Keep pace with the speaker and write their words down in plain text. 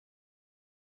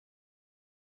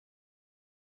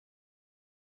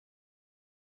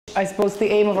I suppose the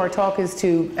aim of our talk is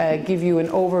to give you an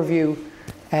overview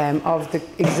of the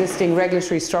existing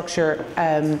regulatory structure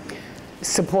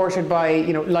supported by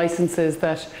licenses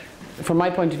that, from my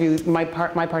point of view, my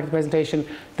part of the presentation,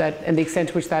 that and the extent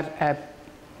to which that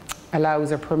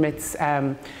allows or permits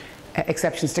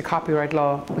exceptions to copyright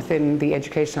law within the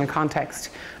educational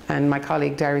context. And my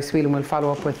colleague Darius Whelan will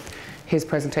follow up with his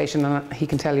presentation and he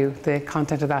can tell you the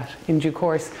content of that in due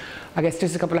course. I guess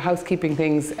just a couple of housekeeping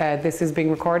things. This is being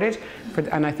recorded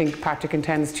and I think Patrick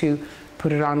intends to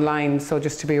put it online, so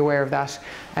just to be aware of that.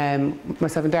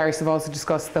 Myself and Darius have also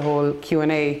discussed the whole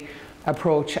Q&A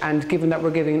approach, and given that we're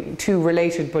giving two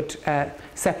related but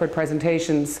separate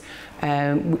presentations,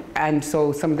 and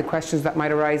so some of the questions that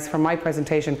might arise from my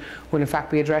presentation will in fact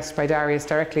be addressed by Darius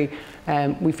directly,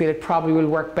 we feel it probably will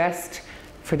work best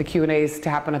for the Q&As to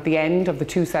happen at the end of the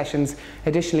two sessions.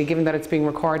 Additionally, given that it's being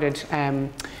recorded,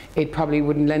 it probably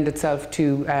wouldn't lend itself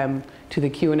to the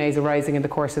Q&As arising in the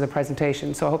course of the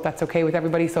presentation. So I hope that's okay with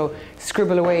everybody. So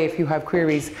scribble away if you have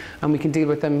queries and we can deal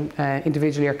with them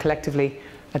individually or collectively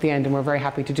at the end, and we're very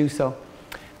happy to do so.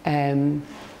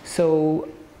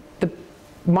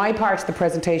 My part of the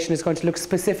presentation is going to look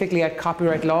specifically at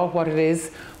copyright law, what it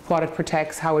is, what it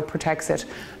protects, how it protects it,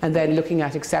 and then looking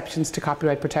at exceptions to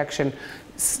copyright protection,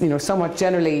 somewhat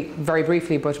generally, very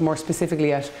briefly, but more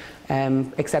specifically at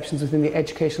exceptions within the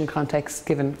educational context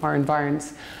given our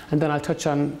environs. And then I'll touch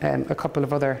on a couple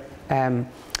of other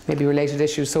maybe related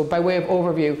issues. So by way of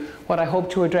overview, what I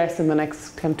hope to address in the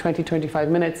next 20-25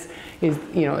 minutes is,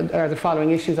 are the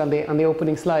following issues on the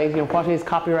opening slide. What is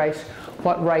copyright?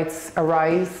 What rights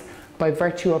arise by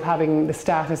virtue of having the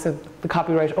status of the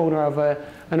copyright owner of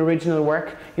an original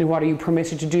work? What are you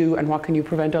permitted to do and what can you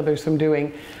prevent others from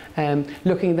doing?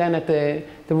 Looking then at the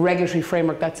regulatory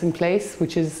framework that's in place,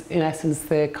 which is in essence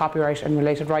the Copyright and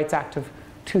Related Rights Act of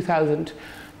 2000.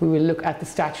 We will look at the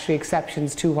statutory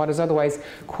exceptions to what is otherwise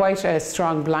quite a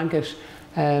strong blanket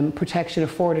protection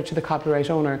afforded to the copyright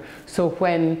owner. So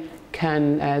when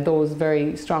can those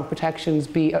very strong protections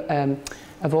be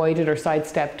avoided or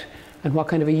sidestepped, and what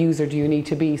kind of a user do you need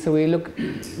to be? So we look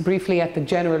briefly at the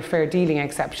general fair dealing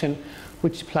exception,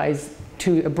 which applies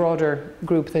to a broader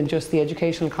group than just the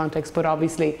educational context, but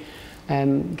obviously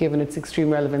given its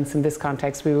extreme relevance in this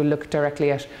context, we will look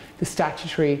directly at the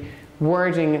statutory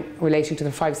wording relating to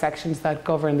the 5 sections that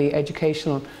govern the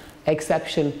educational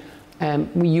exception.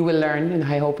 You will learn, and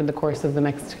I hope in the course of the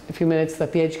next few minutes,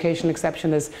 that the educational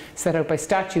exception as set out by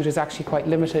statute is actually quite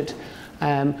limited,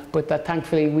 but that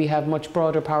thankfully we have much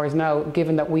broader powers now,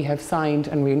 given that we have signed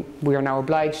and we are now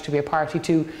obliged to be a party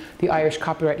to the Irish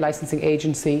Copyright Licensing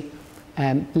Agency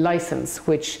license,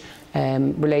 which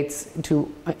relates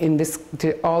to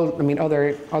all,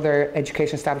 other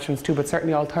education establishments too, but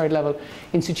certainly all third level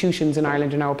institutions in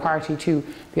Ireland are now a party to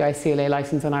the ICLA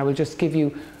license. And I will just give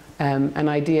you an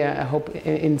idea, I hope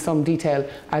in some detail,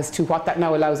 as to what that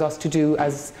now allows us to do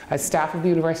as staff of the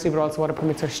university, but also what it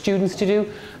permits our students to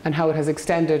do, and how it has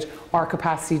extended our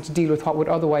capacity to deal with what would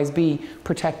otherwise be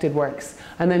protected works.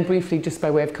 And then briefly, just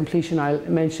by way of completion, I'll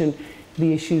mention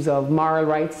the issues of moral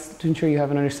rights to ensure you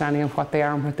have an understanding of what they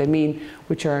are and what they mean,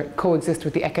 which coexist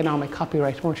with the economic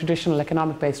copyright, more traditional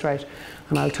economic-based right.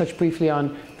 And I'll touch briefly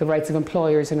on the rights of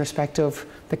employers in respect of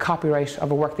the copyright of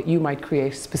a work that you might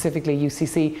create, specifically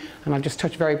UCC, and I'll just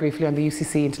touch very briefly on the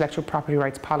UCC intellectual property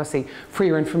rights policy for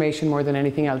your information more than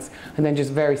anything else. And then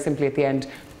just very simply at the end,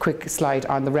 quick slide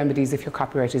on the remedies if your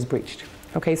copyright is breached.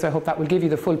 Okay, so I hope that will give you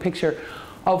the full picture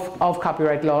of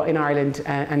copyright law in Ireland,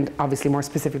 and obviously more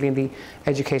specifically in the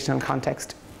educational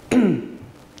context.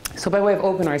 So by way of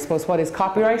opener, I suppose, what is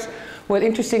copyright? Well,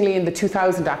 interestingly, in the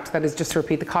 2000 Act, that is, just to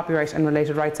repeat, the Copyright and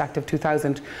Related Rights Act of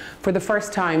 2000, for the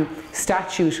first time,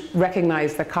 statute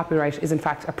recognised that copyright is in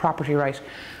fact a property right.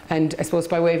 And I suppose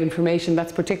by way of information,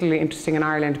 that's particularly interesting in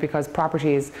Ireland because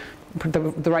property is,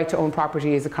 the right to own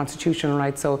property is a constitutional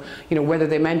right. So, whether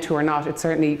they meant to or not, it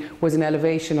certainly was an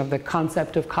elevation of the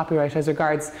concept of copyright as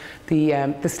regards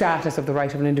the status of the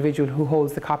right of an individual who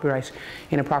holds the copyright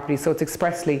in a property. So it's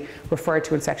expressly referred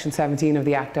to in Section 17 of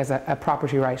the Act as a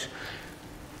property right.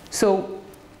 So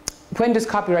when does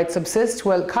copyright subsist?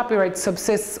 Well, copyright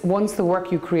subsists once the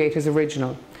work you create is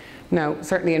original. Now,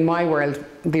 certainly in my world,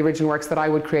 the original works that I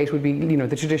would create would be,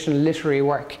 the traditional literary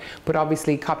work, but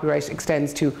obviously copyright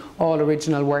extends to all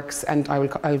original works, and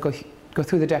I'll go go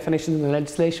through the definitions and the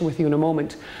legislation with you in a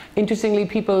moment. Interestingly,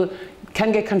 people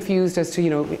can get confused as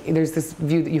to, there's this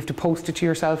view that you have to post it to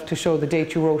yourself to show the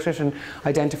date you wrote it and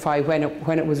identify when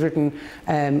it was written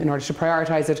in order to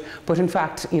prioritise it. But in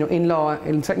fact, in law,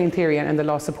 certainly in theory, and the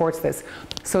law supports this,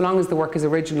 so long as the work is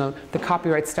original, the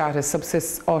copyright status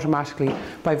subsists automatically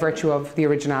by virtue of the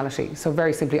originality. So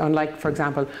very simply, unlike, for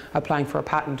example, applying for a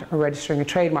patent or registering a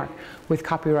trademark, with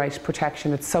copyright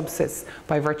protection, it subsists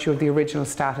by virtue of the original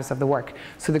status of the work.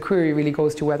 So the query really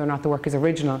goes to whether or not the work is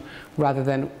original, rather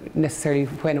than necessarily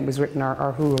when it was written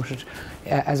or who wrote it,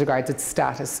 as regards its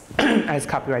status as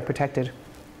copyright protected.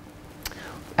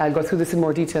 I'll go through this in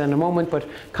more detail in a moment, but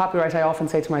copyright, I often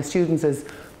say to my students, is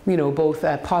both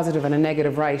a positive and a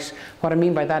negative right. What I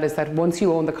mean by that is that once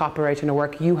you own the copyright in a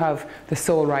work, you have the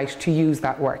sole right to use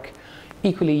that work.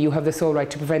 Equally, you have the sole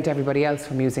right to prevent everybody else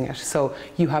from using it. So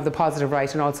you have the positive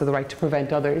right and also the right to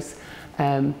prevent others.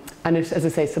 And it, as I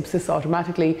say, subsists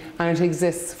automatically, and it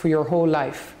exists for your whole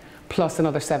life, plus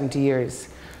another 70 years.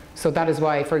 So that is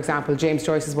why, for example, James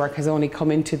Joyce's work has only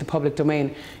come into the public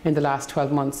domain in the last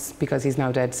 12 months, because he's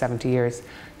now dead 70 years.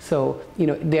 So,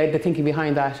 the thinking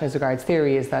behind that as regards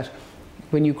theory is that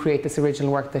when you create this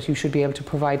original work, that you should be able to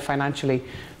provide financially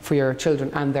for your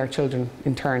children and their children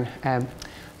in turn.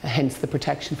 Hence the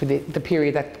protection for the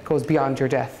period that goes beyond your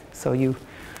death. So you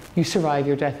survive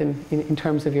your death in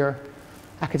terms of your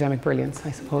academic brilliance, I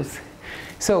suppose.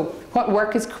 So what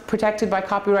work is protected by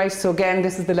copyright? So again,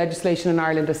 this is the legislation in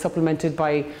Ireland as supplemented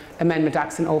by Amendment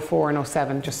Acts in 04 and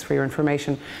 07, just for your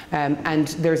information. And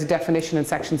there's a definition in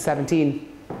section 17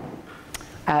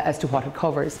 as to what it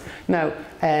covers. Now,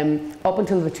 up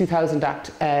until the 2000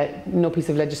 Act, no piece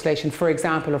of legislation, for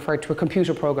example, referred to a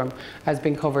computer program as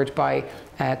being covered by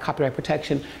copyright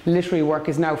protection. Literary work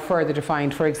is now further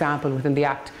defined, for example, within the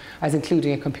Act as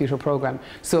including a computer program.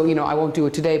 So, I won't do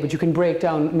it today, but you can break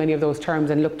down many of those terms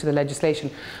and look to the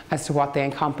legislation as to what they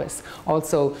encompass.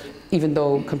 Also, even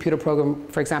though computer program,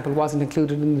 for example, wasn't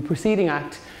included in the preceding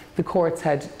Act, the courts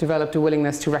had developed a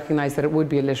willingness to recognise that it would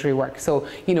be a literary work. So,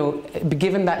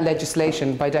 given that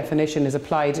legislation, by definition, is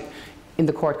applied in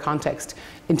the court context,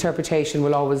 interpretation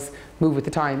will always move with the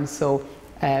times. So,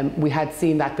 we had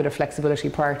seen that bit of flexibility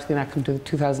prior to the enactment of the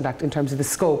 2000 Act in terms of the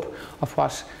scope of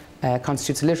what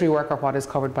constitutes a literary work or what is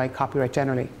covered by copyright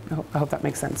generally. I hope that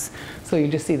makes sense. So you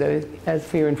just see that as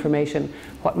for your information,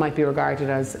 what might be regarded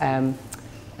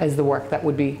as the work that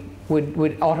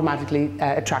would automatically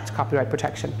attract copyright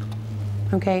protection.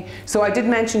 Okay, so I did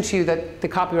mention to you that the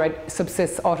copyright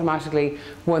subsists automatically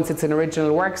once it's an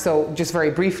original work. So just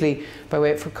very briefly, by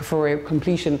way for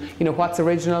completion, what's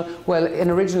original? Well, an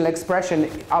original expression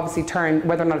obviously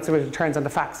whether or not it's original turns on the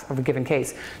facts of a given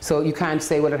case. So you can't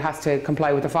say, well, it has to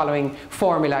comply with the following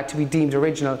formula to be deemed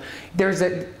original.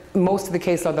 Most of the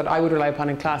case law that I would rely upon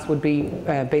in class would be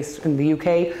based in the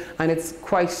UK, and it's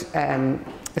quite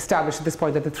established at this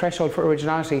point that the threshold for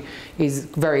originality is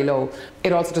very low.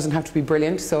 It also doesn't have to be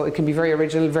brilliant, so it can be very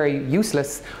original, very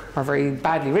useless, or very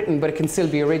badly written, but it can still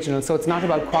be original. So it's not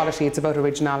about quality, it's about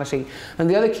originality. And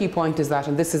the other key point is that,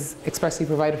 and this is expressly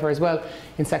provided for as well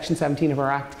in section 17 of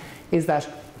our Act, is that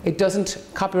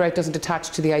copyright doesn't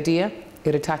attach to the idea,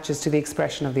 it attaches to the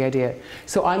expression of the idea.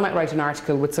 So I might write an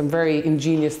article with some very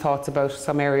ingenious thoughts about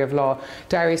some area of law.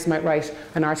 Darius might write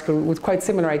an article with quite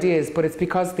similar ideas, but it's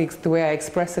because the way I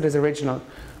express it is original.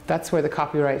 That's where the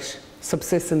copyright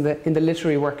subsists in the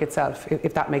literary work itself,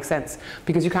 if that makes sense.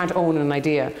 Because you can't own an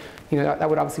idea. That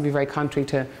would obviously be very contrary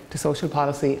to social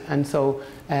policy and so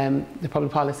the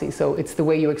public policy. So it's the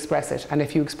way you express it, and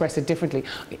if you express it differently.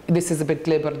 This is a bit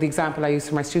glib, but the example I use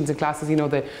for my students in classes,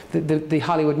 the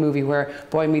Hollywood movie where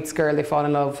boy meets girl, they fall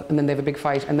in love, and then they have a big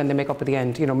fight, and then they make up at the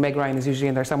end. Meg Ryan is usually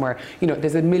in there somewhere.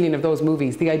 There's a million of those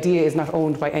movies. The idea is not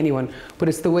owned by anyone, but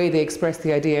it's the way they express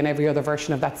the idea in every other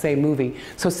version of that same movie.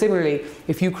 So similarly,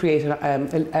 if you create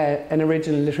an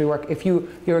original literary work, if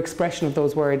your expression of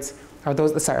those words or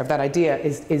of that idea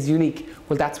is unique,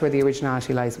 well, that's where the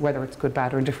originality lies. Whether it's good,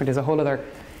 bad, or indifferent is a whole other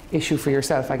issue for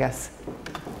yourself, I guess.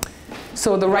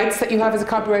 So the rights that you have as a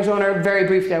copyright owner, very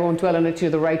briefly, I won't dwell on it,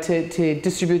 the right to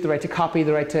distribute, the right to copy,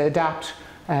 the right to adapt,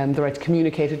 the right to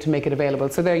communicate it, to make it available.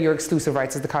 So they're your exclusive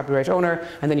rights as the copyright owner,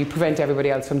 and then you prevent everybody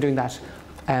else from doing that,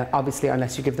 obviously,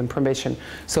 unless you give them permission.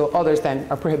 So others then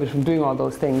are prohibited from doing all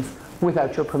those things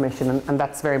without your permission, and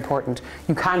that's very important.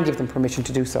 You can give them permission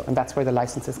to do so, and that's where the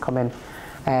licenses come in.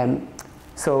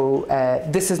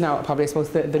 This is now probably, I suppose,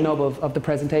 the nub of the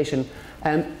presentation.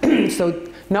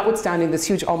 So notwithstanding this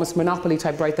huge, almost monopoly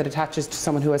type right that attaches to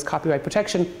someone who has copyright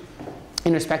protection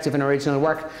in respect of an original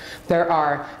work, there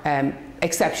are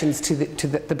exceptions to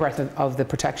the breadth of the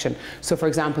protection. So for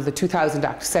example, the 2000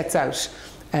 Act sets out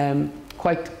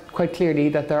quite clearly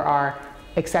that there are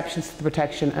exceptions to the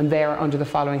protection, and they are under the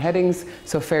following headings.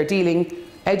 So fair dealing,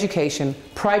 education,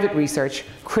 private research,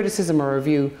 criticism or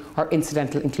review, or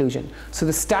incidental inclusion. So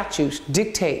the statute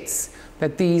dictates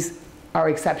that these are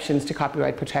exceptions to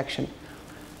copyright protection.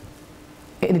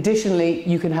 Additionally,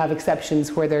 you can have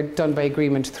exceptions where they're done by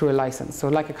agreement through a license. So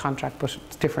like a contract, but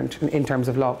it's different in terms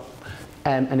of law.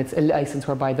 And it's a license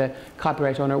whereby the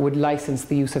copyright owner would license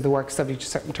the use of the work subject to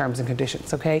certain terms and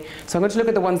conditions, okay? So I'm going to look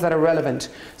at the ones that are relevant.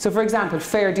 So for example,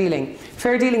 fair dealing.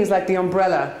 Fair dealing is like the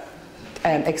umbrella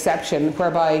exception,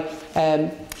 whereby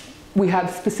we have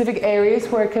specific areas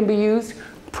where it can be used.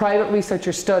 Private research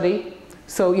or study.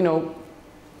 So, you know,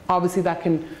 obviously that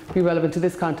can be relevant to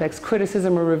this context.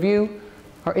 Criticism or review,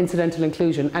 or incidental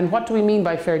inclusion. And what do we mean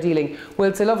by fair dealing? Well,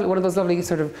 it's one of those lovely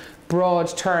sort of broad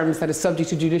terms that is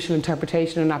subject to judicial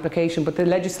interpretation and application, but the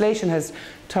legislation has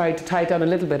tried to tie it down a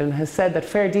little bit and has said that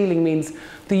fair dealing means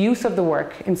the use of the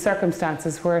work in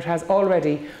circumstances where it has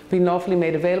already been lawfully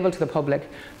made available to the public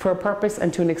for a purpose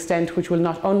and to an extent which will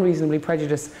not unreasonably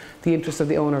prejudice the interests of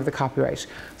the owner of the copyright.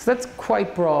 So that's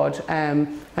quite broad,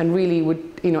 and really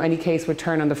would, you know, any case would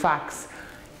turn on the facts.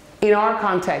 In our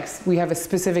context, we have a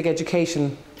specific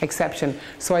education exception.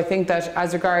 So I think that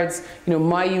as regards, you know,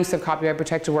 my use of copyright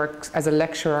protected works as a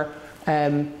lecturer,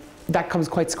 that comes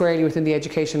quite squarely within the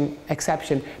education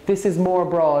exception. This is more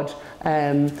broad.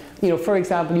 You know, for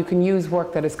example, you can use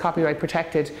work that is copyright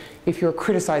protected if you're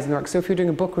criticising work. So if you're doing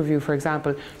a book review, for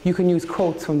example, you can use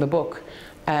quotes from the book.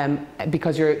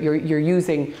 Because you're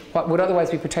using what would otherwise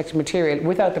be protected material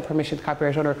without the permission of the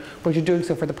copyright owner, but you're doing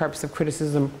so for the purpose of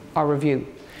criticism or review.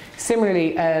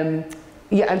 Similarly,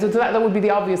 yeah, and so that would be the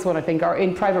obvious one, I think, or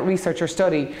in private research or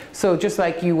study. So just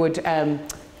like you would,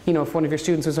 you know, if one of your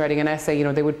students was writing an essay, you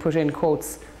know, they would put in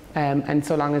quotes, and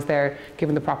so long as they're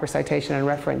given the proper citation and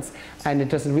reference, and it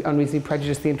doesn't unreasonably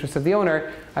prejudice the interests of the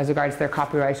owner as regards their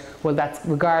copyright, well, that's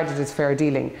regarded as fair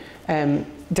dealing.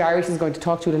 Darius is going to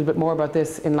talk to you a little bit more about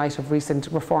this in light of recent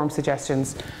reform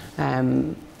suggestions.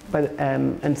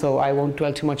 And so I won't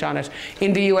dwell too much on it.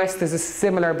 In the US, there's a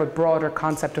similar but broader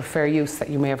concept of fair use that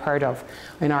you may have heard of.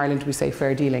 In Ireland, we say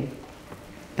fair dealing.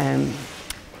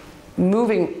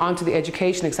 Moving on to the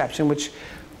education exception, which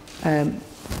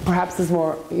perhaps is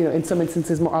more, you know, in some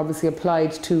instances more obviously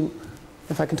applied to,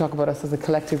 if I can talk about us as a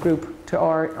collective group, to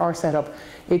our setup.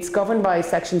 It's governed by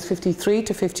sections 53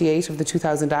 to 58 of the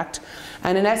 2000 Act,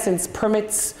 and in essence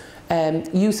permits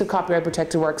use of copyright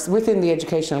protected works within the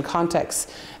educational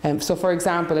context. So for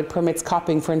example, it permits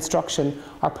copying for instruction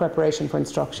or preparation for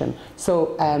instruction.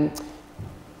 So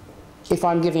if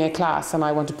I'm giving a class and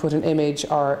I want to put an image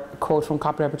or a quote from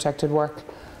copyright protected work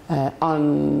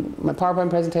on my PowerPoint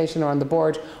presentation or on the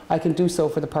board, I can do so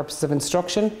for the purposes of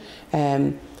instruction.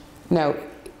 Now,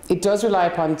 it does rely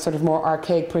upon sort of more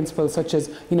archaic principles, such as,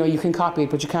 you know, you can copy it,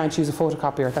 but you can't use a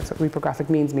photocopier. That's what reprographic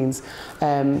means.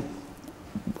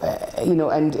 You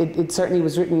know, and it certainly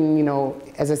was written, you know,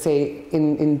 as I say,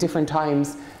 in different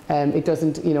times. It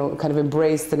doesn't, you know, kind of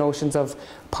embrace the notions of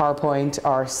PowerPoint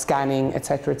or scanning,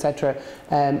 etc., etc.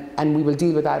 And we will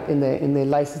deal with that in the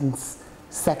license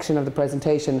section of the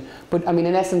presentation. But I mean,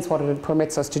 in essence, what it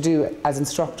permits us to do as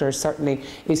instructors certainly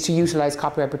is to utilise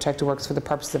copyright protected works for the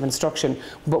purpose of instruction.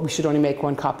 But we should only make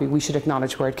one copy. We should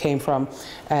acknowledge where it came from.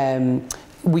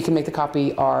 We can make the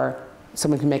copy, or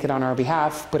someone can make it on our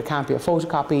behalf, but it can't be a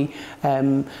photocopy.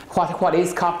 What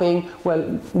is copying?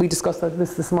 Well, we discussed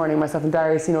this morning, myself and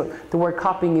Darius. You know, the word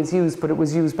copying is used, but it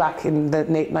was used back in the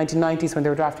 1990s when they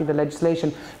were drafting the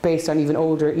legislation based on even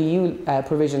older EU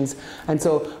provisions. And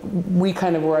so we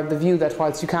kind of were of the view that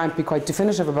whilst you can't be quite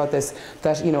definitive about this,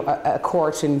 that, you know, a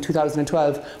court in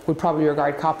 2012 would probably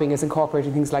regard copying as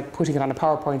incorporating things like putting it on a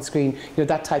PowerPoint screen, you know,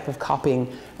 that type of copying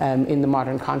in the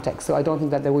modern context. So I don't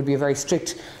think that there would be a very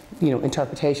strict, you know,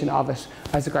 interpretation of it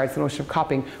as regards the notion of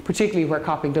copying, particularly where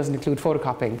copying doesn't include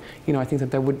photocopying. You know, I think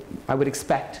that I would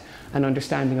expect an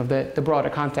understanding of the broader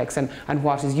context and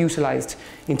what is utilised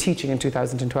in teaching in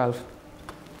 2012.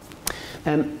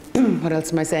 What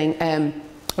else am I saying?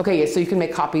 Okay, yes, so you can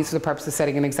make copies for the purpose of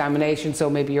setting an examination. So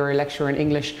maybe you're a lecturer in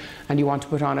English and you want to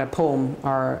put on a poem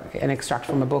or an extract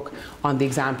from a book on the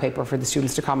exam paper for the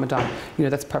students to comment on. You know,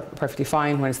 that's perfectly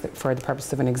fine when it's for the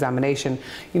purpose of an examination.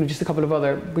 You know, just a couple of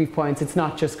other brief points. It's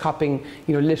not just copying,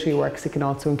 you know, literary works. It can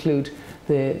also include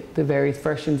the various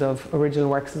versions of original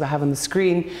works that I have on the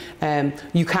screen.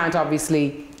 You can't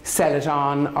obviously sell it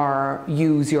on or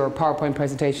use your PowerPoint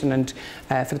presentation and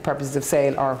for the purposes of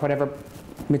sale or whatever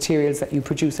materials that you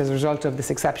produce as a result of this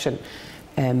exception.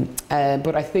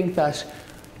 But I think that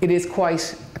it is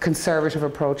quite a conservative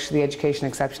approach to the education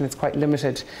exception. It's quite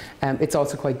limited. It's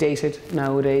also quite dated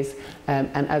nowadays.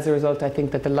 And as a result, I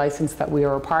think that the licence that we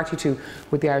are a party to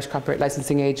with the Irish Copyright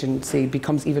Licensing Agency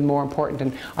becomes even more important.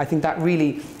 And I think that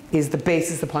really is the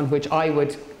basis upon which I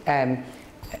would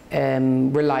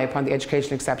rely upon the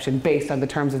education exception, based on the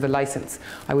terms of the licence.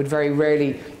 I would very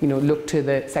rarely, look to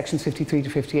the sections 53 to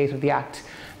 58 of the Act.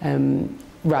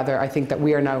 Rather, I think that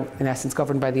we are now, in essence,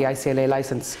 governed by the ICLA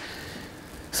licence.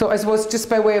 So I suppose, just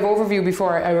by way of overview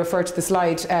before I refer to the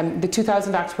slide, the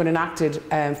 2000 Act, when enacted,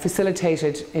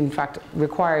 facilitated, in fact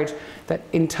required, that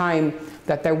in time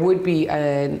that there would be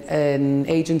an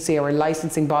agency or a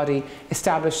licensing body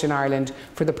established in Ireland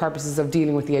for the purposes of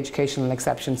dealing with the educational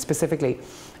exception specifically.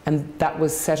 And that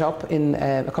was set up in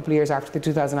a couple of years after the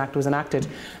 2000 Act was enacted.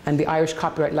 And the Irish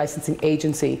Copyright Licensing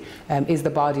Agency is the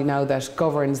body now that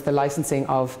governs the licensing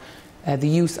of the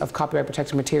use of copyright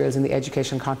protected materials in the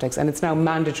education context. And it's now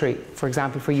mandatory, for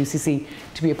example, for UCC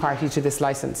to be a party to this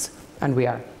licence, and we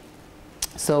are.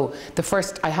 So the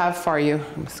first I have for you,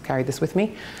 I must carry this with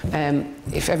me,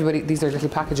 if everybody, these are little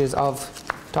packages of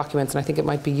documents, and I think it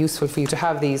might be useful for you to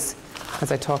have these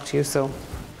as I talk to you. So,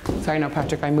 sorry now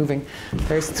Patrick, I'm moving.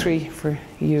 There's 3 for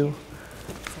you.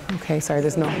 Okay, sorry,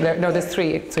 there's there's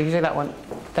 3, so you take that one.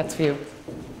 That's for you,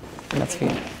 and that's for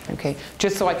you. Okay,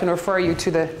 just so I can refer you to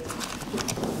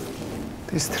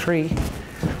there's 3.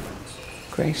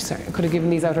 Great, sorry, I could have given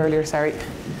these out earlier, sorry.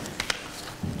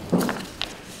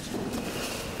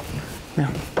 No.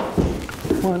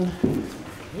 1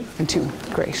 and 2,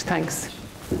 great, thanks.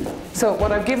 So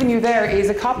what I've given you there is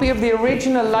a copy of the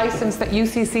original license that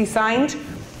UCC signed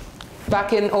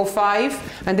back in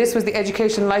 2005, and this was the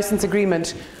Education License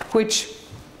Agreement, which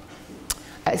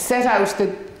set out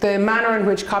the manner in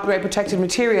which copyright protected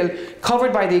material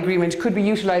covered by the agreement could be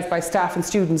utilised by staff and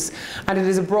students, and it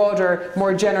is a broader,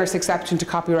 more generous exception to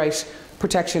copyright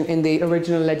protection in the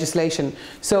original legislation.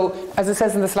 So, as it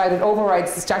says in the slide, it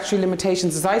overrides the statutory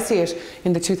limitations as I see it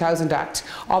in the 2000 Act.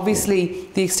 Obviously,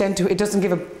 the extent to it doesn't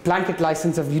give a blanket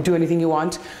licence of you do anything you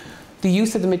want. The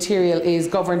use of the material is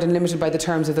governed and limited by the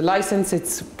terms of the licence.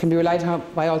 It can be relied on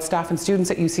by all staff and students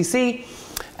at UCC.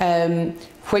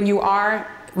 When you are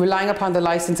relying upon the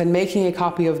licence and making a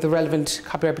copy of the relevant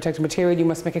copyright protected material, you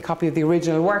must make a copy of the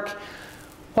original work.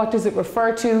 What does it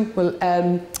refer to? Well,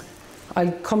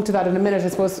 I'll come to that in a minute, I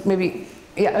suppose. Maybe,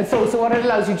 yeah. So what it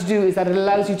allows you to do is that it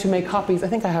allows you to make copies. I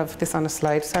think I have this on a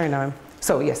slide. Sorry now.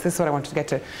 So yes, this is what I wanted to get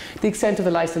to. The extent of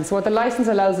the licence. So what the licence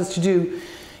allows us to do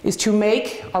is to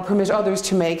make, or permit others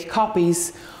to make,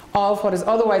 copies of what is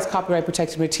otherwise copyright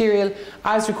protected material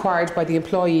as required by the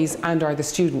employees and or the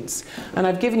students. And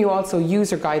I've given you also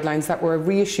user guidelines that were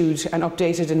reissued and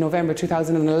updated in November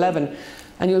 2011.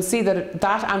 And you'll see that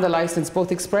that and the licence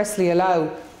both expressly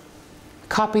allow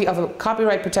copy of a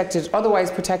copyright protected,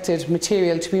 otherwise protected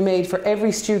material to be made for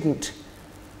every student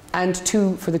and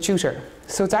 2 for the tutor.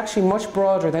 So it's actually much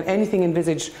broader than anything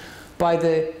envisaged by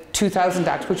the 2000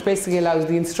 Act, which basically allows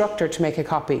the instructor to make a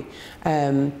copy.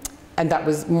 And that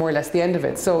was more or less the end of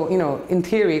it. So, in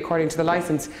theory, according to the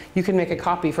licence, you can make a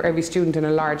copy for every student in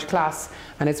a large class,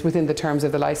 and it's within the terms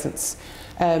of the licence.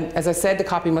 As I said, the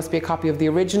copy must be a copy of the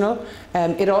original.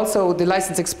 The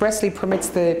licence expressly permits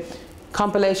the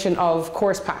compilation of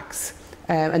course packs.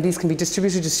 And these can be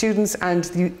distributed to students, and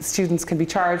the students can be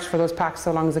charged for those packs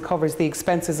so long as it covers the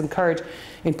expenses incurred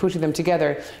in putting them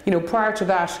together. Prior to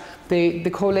that, the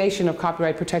collation of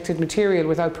copyright protected material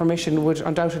without permission would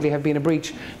undoubtedly have been a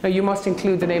breach. Now, you must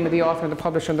include the name of the author and the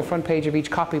publisher on the front page of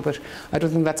each copy, but I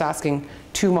don't think that's asking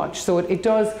too much. So it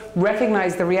does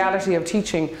recognise the reality of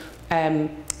teaching,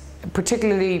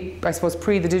 particularly, I suppose,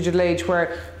 pre the digital age,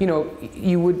 where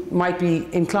you might be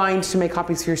inclined to make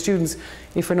copies for your students,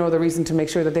 if for no other reason to make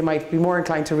sure that they might be more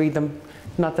inclined to read them.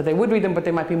 Not that they would read them, but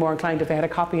they might be more inclined if they had a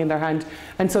copy in their hand.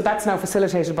 And so that's now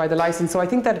facilitated by the licence. So I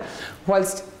think that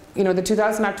whilst the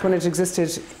 2000 Act, when it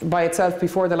existed by itself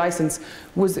before the licence,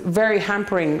 was very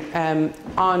hampering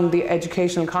on the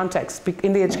educational context,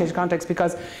 in the education context,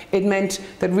 because it meant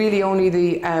that really only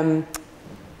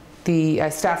the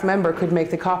staff member could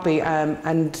make the copy,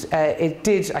 and it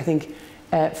did, I think,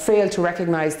 fail to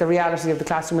recognise the reality of the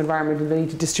classroom environment and the need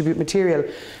to distribute material.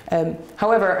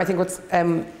 However, I think what's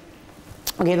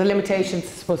okay, the limitations, I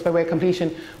suppose, by way of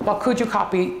completion. What could you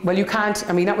copy? Well, you can't.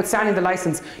 I mean, notwithstanding the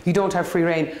licence, you don't have free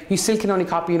rein. You still can only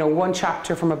copy, 1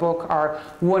 chapter from a book, or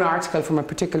 1 article from a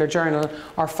particular journal,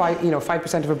 or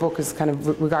 5% of a book is kind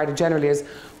of regarded generally as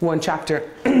 1 chapter.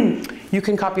 You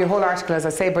can copy a whole article, as I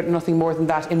say, but nothing more than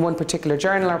that in 1 particular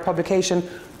journal or publication.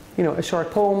 you know, a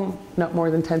short poem, not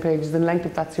more than 10 pages in length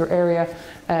if that's your area,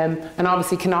 and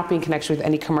obviously cannot be in connection with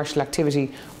any commercial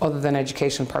activity other than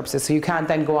educational purposes. So you can't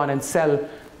then go on and sell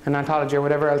an anthology or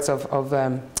whatever else of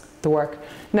the work.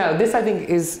 Now, this I think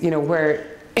is, you know, where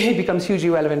it becomes hugely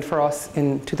relevant for us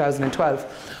in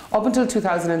 2012. Up until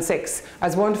 2006,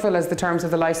 as wonderful as the terms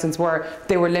of the license were,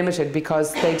 they were limited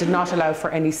because they did not allow for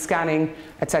any scanning,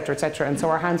 etc., etc. And so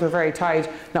our hands were very tied,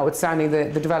 notwithstanding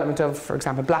the development of, for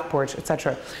example, Blackboard,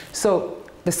 etc. So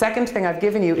the second thing I've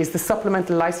given you is the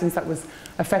supplemental license that was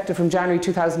effective from January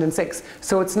 2006.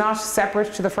 So it's not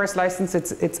separate to the first license,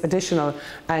 it's additional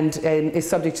and is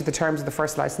subject to the terms of the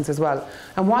first license as well.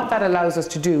 And what that allows us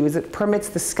to do is it permits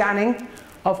the scanning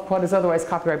of what is otherwise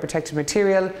copyright protected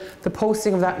material, the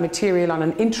posting of that material on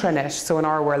an intranet, so in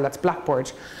our world that's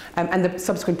Blackboard, and the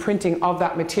subsequent printing of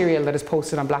that material that is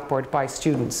posted on Blackboard by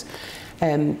students.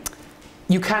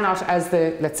 You cannot, as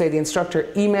let's say the instructor,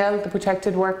 email the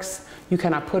protected works. You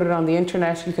cannot put it on the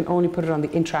internet, you can only put it on the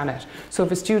intranet. So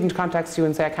if a student contacts you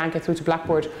and say, I can't get through to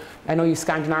Blackboard, I know you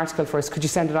scanned an article for us, could you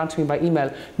send it on to me by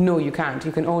email? No, you can't.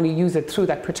 You can only use it through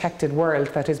that protected world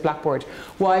that is Blackboard.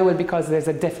 Why? Well, because there's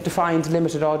a defined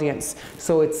limited audience.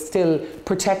 So it's still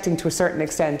protecting to a certain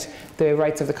extent the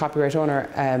rights of the copyright owner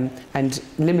and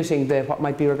limiting what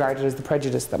might be regarded as the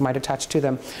prejudice that might attach to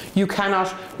them. You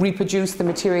cannot reproduce the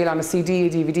material on a CD, a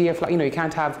DVD, or, you know, you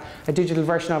can't have a digital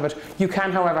version of it. You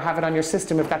can, however, have it on your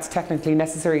system if that's technically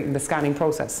necessary in the scanning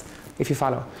process, if you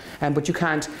follow. But you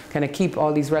can't kind of keep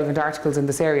all these relevant articles in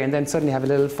this area and then suddenly have a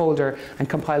little folder and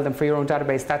compile them for your own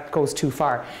database. That goes too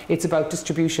far. It's about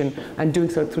distribution and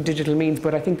doing so through digital means.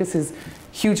 But I think this is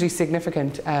hugely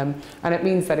significant. And it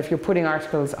means that if you're putting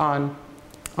articles on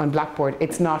Blackboard,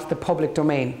 it's not the public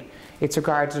domain. It's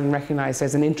regarded and recognised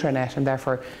as an intranet and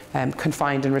therefore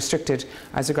confined and restricted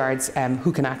as regards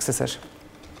who can access it.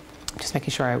 Just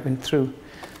making sure I went through.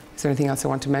 Is there anything else I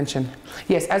want to mention?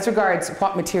 Yes, as regards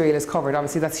what material is covered,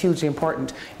 obviously that's hugely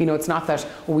important. You know, it's not that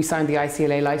we signed the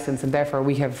ICLA license and therefore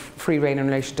we have free rein in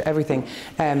relation to everything.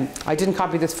 I didn't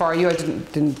copy this for you. I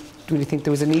didn't really think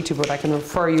there was a need to, but I can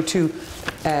refer you to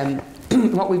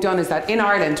what we've done is that in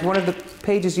Ireland, one of the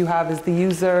pages you have is the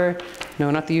user,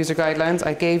 no, not the user guidelines.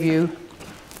 I gave you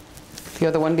the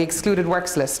other one, the excluded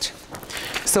works list.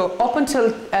 So up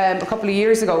until a couple of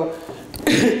years ago,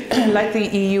 like the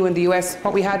EU and the US,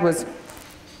 what we had was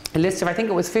a list of, I think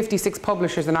it was 56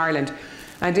 publishers in Ireland.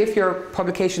 And if your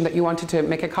publication that you wanted to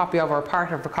make a copy of or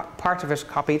part of it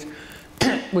copied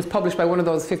was published by one of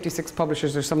those 56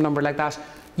 publishers or some number like that,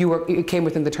 it came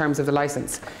within the terms of the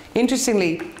license.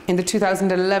 Interestingly, in the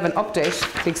 2011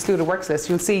 update, the excluded works list,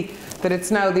 you'll see that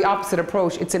it's now the opposite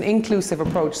approach. It's an inclusive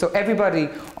approach. So everybody,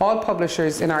 all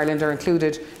publishers in Ireland are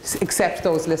included except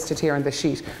those listed here on the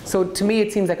sheet. So to me,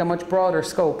 it seems like a much broader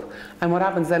scope. And what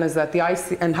happens then is that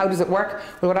and how does it work?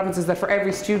 Well, what happens is that for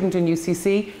every student in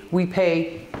UCC, we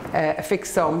pay a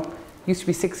fixed sum. Used to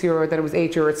be €6, then it was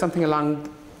 €8. It's something around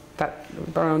that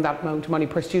amount of money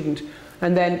per student.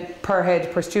 And then per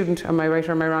head per student, am I right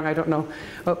or am I wrong? I don't know.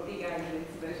 Oh.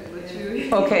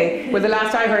 Okay, well the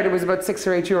last I heard it was about €6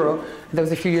 or €8. That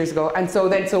was a few years ago. And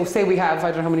so say we have, I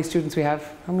don't know how many students we have.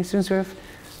 How many students we have?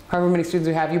 However many students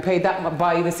we have, you pay that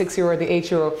by the €6 or the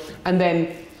 €8, and then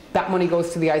that money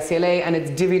goes to the ICLA and it's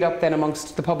divvied up then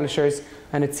amongst the publishers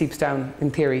and it seeps down,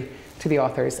 in theory, to the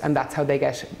authors, and that's how they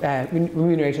get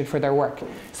remunerated for their work.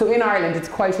 So in Ireland, it's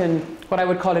quite what I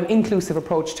would call an inclusive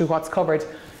approach to what's covered.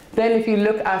 Then if you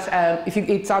look at,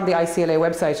 it's on the ICLA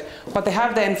website, what they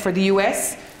have then for the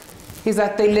US is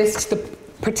that they list the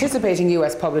participating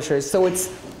US publishers. So it's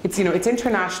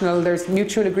international, there's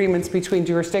mutual agreements between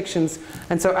jurisdictions,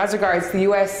 and so as regards the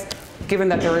US, given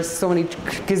that there are so many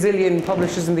gazillion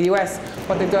publishers in the US,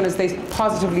 what they've done is they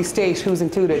positively state who's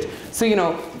included. So, you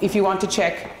know, if you want to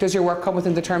check, does your work come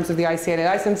within the terms of the ICLA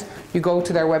license, you go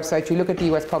to their website, you look at the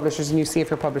US publishers and you see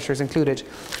if your publisher is included.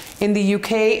 In the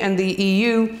UK and the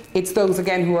EU, it's those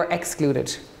again who are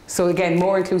excluded. So again,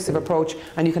 more inclusive approach,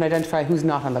 and you can identify who's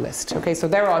not on the list. Okay, so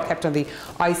they're all kept on the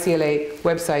ICLA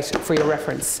website for your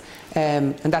reference.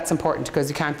 And that's important because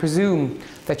you can't presume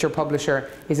that your publisher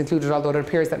is included, although it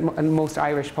appears that most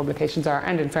Irish publications are,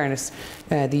 and in fairness,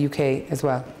 the UK as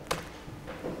well.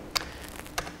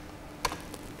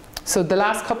 So the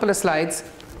last couple of slides,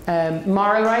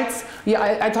 moral rights. Yeah,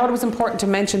 I thought it was important to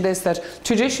mention this, that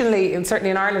traditionally, and certainly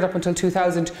in Ireland up until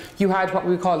 2000, you had what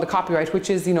we call the copyright, which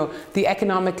is, you know, the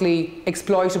economically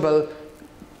exploitable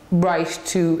right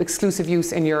to exclusive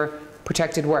use in your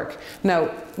protected work.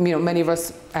 Now, many of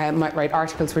us might write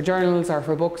articles for journals or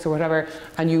for books or whatever,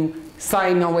 and you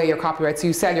sign away your copyright. So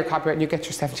you sell your copyright and you get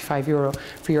your €75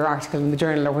 for your article in the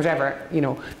journal or whatever.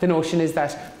 The notion is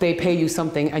that they pay you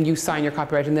something and you sign your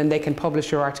copyright, and then they can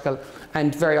publish your article,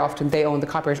 and very often they own the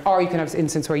copyright. Or you can have an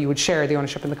instance where you would share the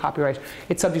ownership in the copyright.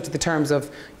 It's subject to the terms of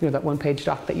that one-page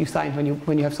doc that you sign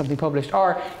when you have something published.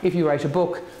 Or if you write a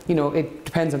book, it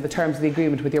depends on the terms of the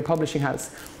agreement with your publishing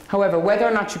house. However, whether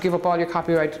or not you give up all your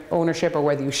copyright ownership or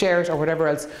whether you share it or whatever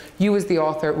else, you as the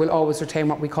author will always retain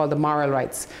what we call the moral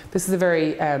rights. This is a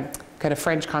very kind of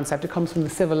French concept. It comes from the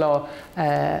civil law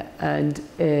and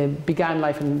began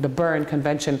life in the Berne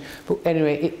Convention. But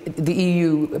anyway, the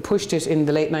EU pushed it in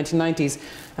the late 1990s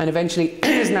and eventually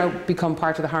has now become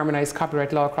part of the harmonised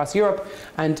copyright law across Europe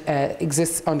and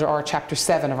exists under our Chapter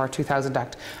 7 of our 2000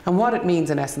 Act. And what it means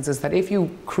in essence is that if you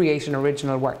create an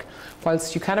original work,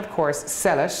 whilst you can of course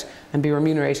sell it and be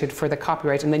remunerated for the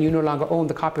copyright, and then you no longer own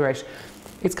the copyright,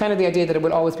 it's kind of the idea that it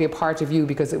will always be a part of you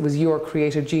because it was your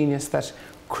creative genius that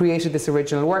created this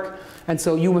original work, and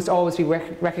so you must always be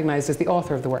recognised as the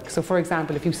author of the work. So for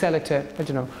example, if you sell it to, I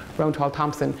don't know, Roundhall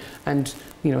Thompson, and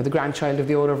the grandchild of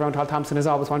the owner of Roundhall Thompson has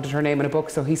always wanted her name in a book,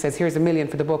 so he says, here's $1 million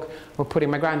for the book, we're putting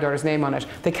my granddaughter's name on it.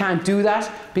 They can't do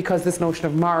that because this notion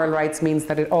of moral rights means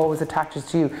that it always attaches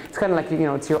to you. It's kind of like,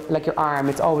 it's like your arm,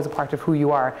 it's always a part of who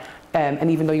you are. And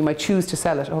even though you might choose to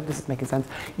sell it, I hope this is making sense,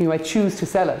 you might choose to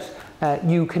sell it,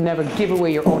 you can never give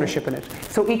away your ownership in it.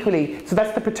 So equally, so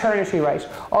that's the paternity right.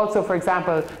 Also, for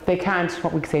example, they can't,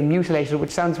 what we could say, mutilate it, which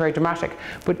sounds very dramatic,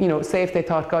 but say if they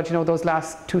thought, God, those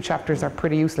last 2 chapters are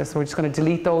pretty useless, so we're just going to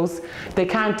delete those. They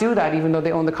can't do that even though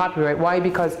they own the copyright. Why?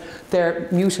 Because they're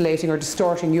mutilating or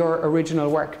distorting your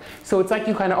original work. So it's like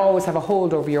you kind of always have a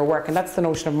hold over your work, and that's the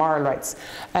notion of moral rights.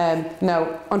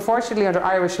 Now, unfortunately, under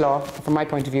Irish law, from my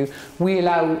point of view, we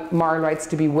allow moral rights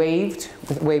to be waived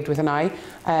with an I,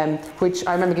 which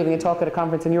I remember giving a talk at a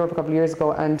conference in Europe a couple of years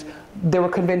ago, and they were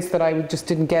convinced that I just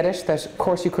didn't get it, that of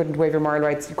course you couldn't waive your moral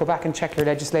rights, you go back and check your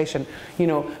legislation,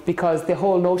 because the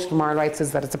whole notion of moral rights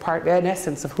is that it's an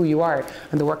essence of who you are,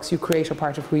 and the works you create are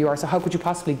part of who you are. So how could you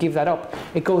possibly give that up?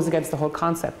 It goes against the whole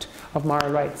concept of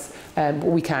moral rights. But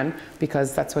we can,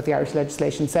 because that's what the Irish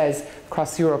legislation says.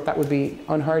 Across Europe that would be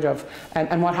unheard of.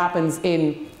 And what happens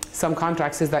in some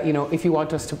contracts is that, if you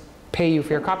want us to pay you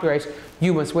for your copyright,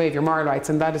 you must waive your moral rights,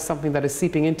 and that is something that is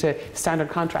seeping into standard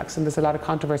contracts, and there's a lot of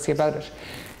controversy about it.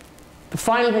 The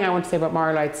final thing I want to say about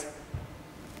moral rights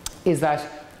is that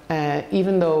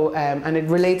even though, and it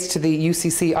relates to the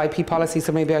UCC IP policy,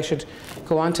 so maybe I should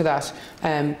go on to that.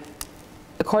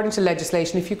 According to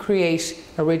legislation, if you create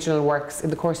original works in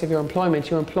the course of your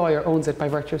employment, your employer owns it by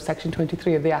virtue of Section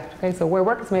 23 of the Act. Okay? So where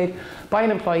work is made by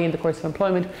an employee in the course of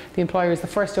employment, the employer is the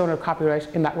first owner of copyright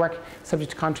in that work,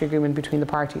 subject to contract agreement between the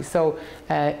parties. So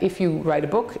if you write a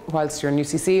book whilst you're in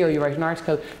UCC, or you write an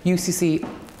article, UCC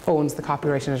owns the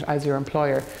copyright in it as your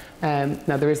employer.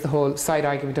 Now there is the whole side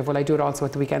argument of, well, I do it also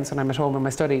at the weekends when I'm at home in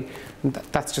my study. And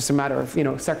that's just a matter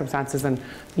of circumstances, and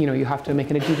you have to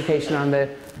make an adjudication on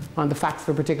the facts of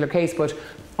a particular case. But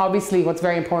obviously what's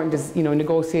very important is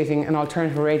negotiating an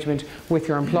alternative arrangement with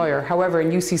your employer. However,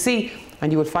 in UCC,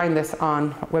 and you will find this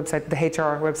on website, the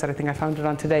HR website, I think I found it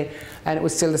on today, and it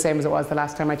was still the same as it was the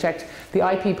last time I checked. The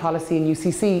IP policy in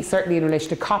UCC, certainly in relation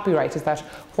to copyright, is that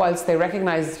whilst they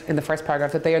recognise in the first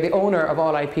paragraph that they are the owner of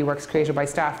all IP works created by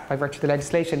staff by virtue of the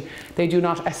legislation, they do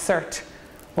not assert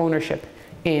ownership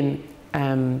in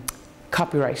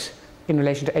copyright in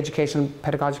relation to educational,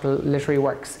 pedagogical, literary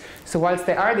works. So whilst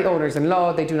they are the owners in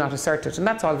law, they do not assert it. And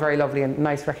that's all very lovely and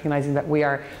nice, recognising that we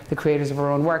are the creators of our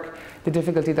own work. The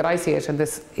difficulty that I see it, and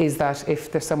this is that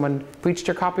if there's someone breached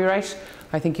your copyright,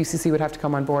 I think UCC would have to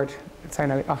come on board. Sorry,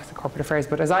 now Office of Corporate Affairs,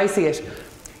 but as I see it,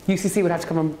 UCC would have to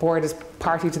come on board as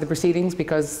party to the proceedings,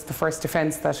 because the first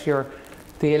defence that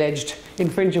the alleged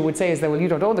infringer would say is that, well, you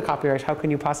don't own the copyright, how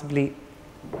can you possibly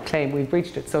claim we've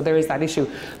breached it? So there is that issue.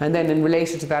 And then in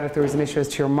relation to that, if there is an issue as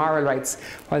to your moral rights,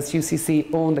 whilst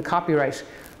UCC own the copyright,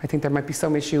 I think there might be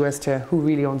some issue as to who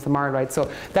really owns the moral rights.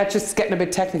 So that's just getting a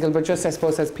bit technical, but just I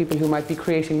suppose as people who might be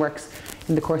creating works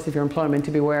in the course of your employment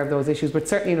to be aware of those issues. But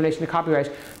certainly in relation to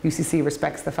copyright, UCC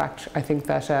respects the fact, I think,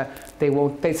 that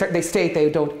they state they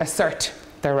don't assert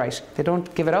their right. They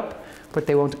don't give it up, but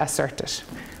they won't assert it.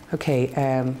 Okay,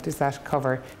 does that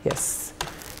cover? Yes.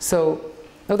 So,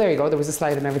 oh, there you go, there was a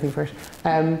slide and everything for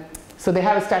it. So they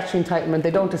have a statutory entitlement, they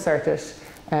don't assert it.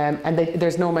 And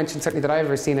there's no mention, certainly that I've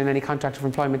ever seen in any contract of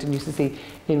employment in UCC,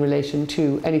 in relation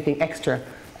to anything extra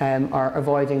or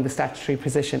avoiding the statutory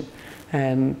position.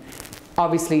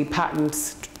 Obviously,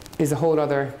 patents is a whole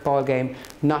other ball game,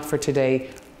 not for today.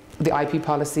 the IP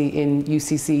policy in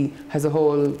UCC has a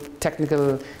whole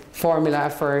technical formula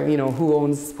for, you know, who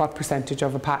owns what percentage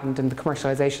of a patent and the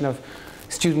commercialization of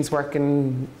students' work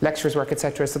and lecturers' work,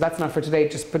 etc. So that's not for today,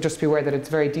 but just be aware that it's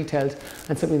very detailed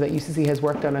and something that UCC has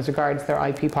worked on as regards their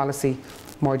IP policy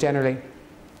more generally.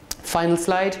 Final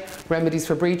slide, remedies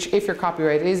for breach. If your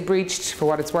copyright is breached, for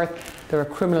what it's worth, there are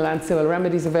criminal and civil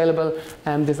remedies available.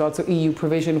 There's also EU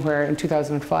provision where in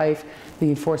 2005 the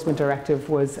Enforcement Directive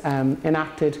was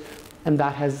enacted, and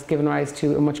that has given rise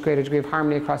to a much greater degree of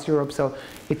harmony across Europe. So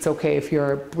it's okay if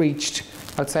you're breached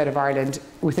outside of Ireland.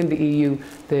 Within the EU,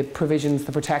 the provisions,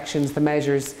 the protections, the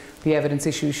measures, the evidence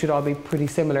issues should all be pretty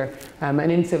similar.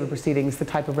 And in civil proceedings, the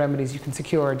type of remedies you can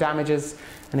secure: damages,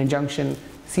 an injunction.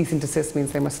 Cease and desist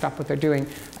means they must stop what they're doing.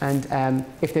 And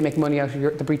if they make money out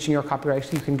of the breaching your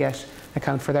copyright, you can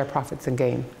account for their profits and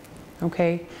gain.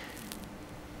 Okay?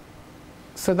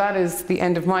 So that is the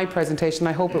end of my presentation.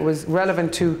 I hope it was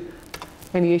relevant to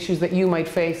any issues that you might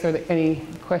face or any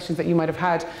questions that you might have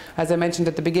had. As I mentioned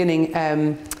at the beginning,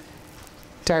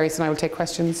 Darius and I will take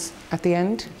questions at the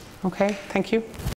end. Okay, thank you.